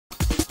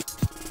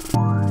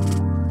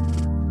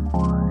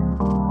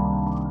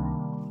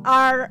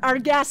Our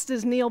guest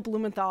is Neil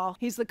Blumenthal.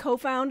 He's the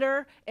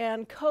co-founder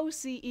and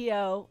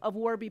co-CEO of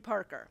Warby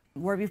Parker.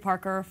 Warby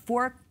Parker,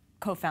 4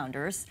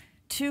 co-founders,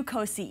 2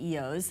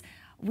 co-CEOs.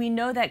 We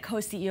know that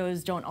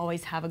co-CEOs don't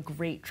always have a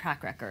great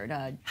track record.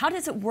 How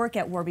does it work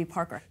at Warby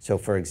Parker? So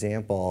for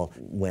example,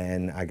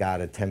 when I got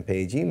a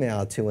 10-page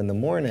email at 2 in the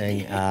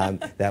morning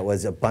that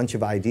was a bunch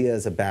of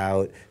ideas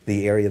about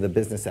the area of the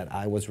business that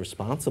I was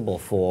responsible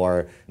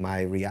for,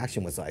 my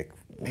reaction was like,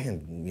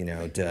 man, you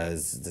know,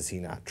 does he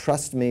not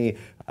trust me?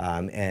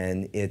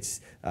 And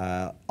it's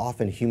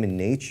often human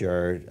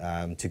nature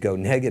to go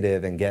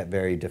negative and get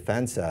very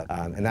defensive.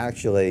 And that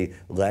actually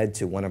led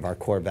to one of our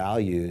core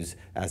values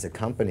as a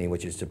company,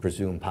 which is to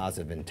presume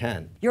positive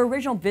intent. Your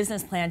original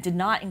business plan did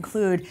not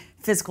include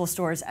physical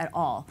stores at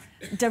all.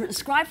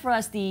 Describe for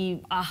us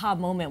the aha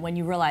moment when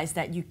you realized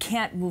that you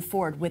can't move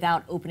forward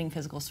without opening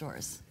physical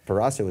stores.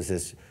 For us, it was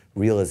this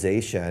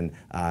realization,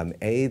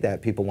 A,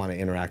 that people want to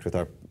interact with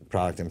our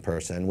product in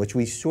person, which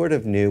we sort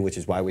of knew, which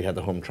is why we had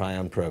the home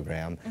try-on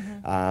program.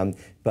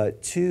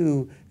 But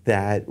 2,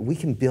 that we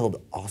can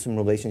build awesome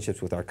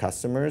relationships with our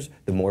customers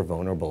the more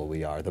vulnerable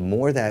we are, the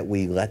more that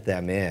we let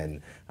them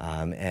in.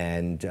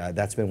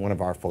 That's been one of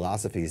our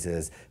philosophies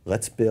is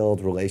let's build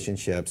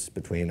relationships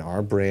between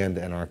our brand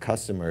and our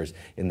customers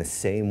in the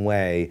same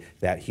way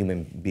that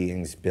human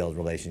beings build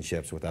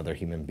relationships with other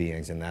human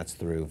beings, and that's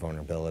through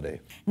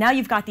vulnerability. Now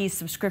you've got these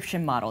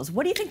subscription models.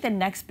 What do you think the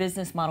next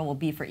business model will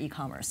be for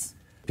e-commerce?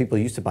 People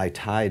used to buy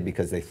Tide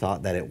because they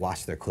thought that it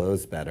washed their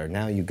clothes better.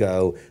 Now you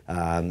go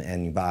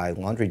and you buy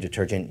laundry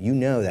detergent, you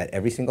know that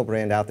every single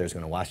brand out there is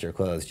going to wash your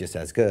clothes just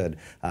as good.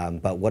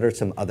 But what are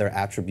some other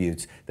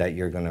attributes that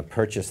you're going to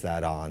purchase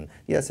that on?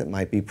 Yes, it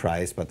might be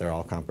price, but they're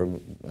all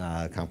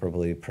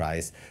comparably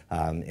priced.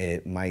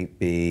 It might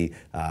be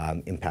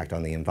impact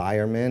on the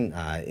environment,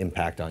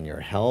 impact on your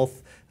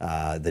health,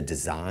 the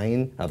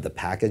design of the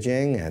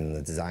packaging and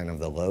the design of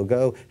the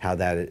logo, how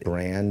that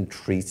brand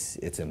treats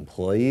its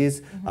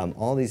employees,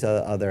 all these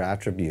other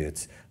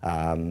attributes.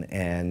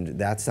 And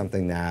that's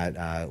something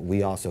that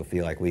we also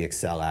feel like we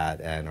excel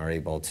at and are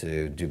able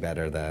to do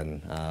better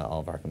than all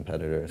of our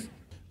competitors.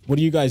 What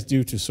do you guys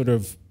do to sort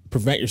of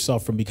prevent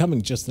yourself from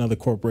becoming just another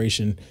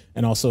corporation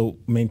and also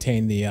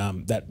maintain the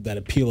that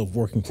appeal of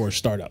working for a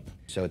startup?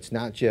 So it's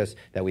not just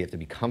that we have to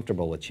be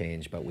comfortable with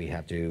change, but we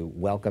have to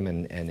welcome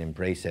and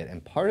embrace it.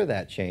 And part of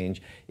that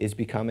change is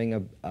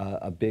becoming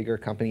a bigger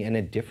company and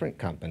a different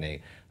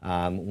company.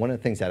 One of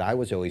the things that I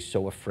was always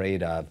so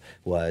afraid of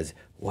was,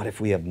 what if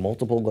we have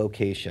multiple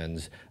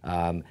locations?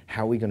 How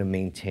are we going to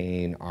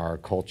maintain our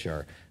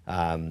culture?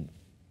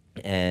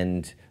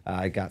 And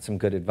I got some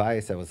good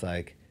advice. I was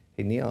like,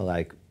 hey,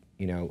 Neil,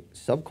 you know,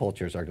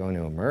 subcultures are going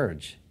to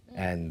emerge,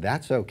 and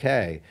that's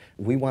okay.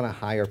 We want to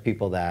hire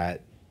people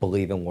that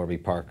believe in Warby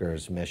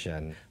Parker's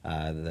mission.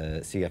 The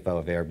CFO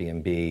of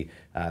Airbnb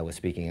was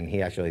speaking, and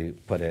he actually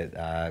put it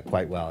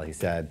quite well. He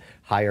said,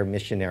 hire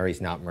missionaries,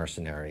 not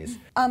mercenaries.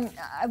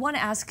 I want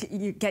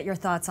to get your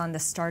thoughts on the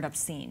startup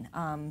scene,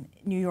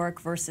 New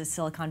York versus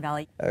Silicon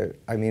Valley.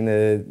 I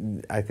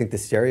mean, I think the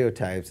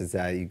stereotypes is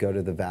that you go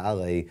to the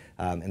Valley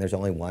and there's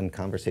only one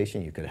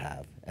conversation you could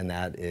have, and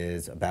that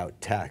is about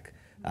tech.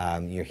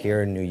 You're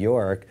here in New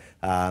York,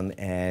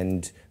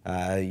 and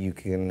you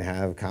can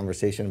have a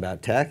conversation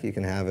about tech, you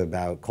can have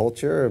about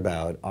culture,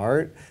 about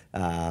art,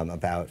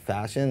 about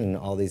fashion, and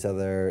all these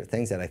other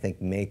things that I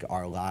think make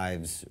our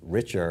lives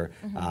richer,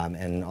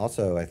 and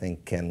also I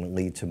think can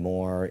lead to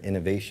more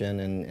innovation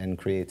and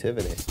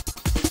creativity.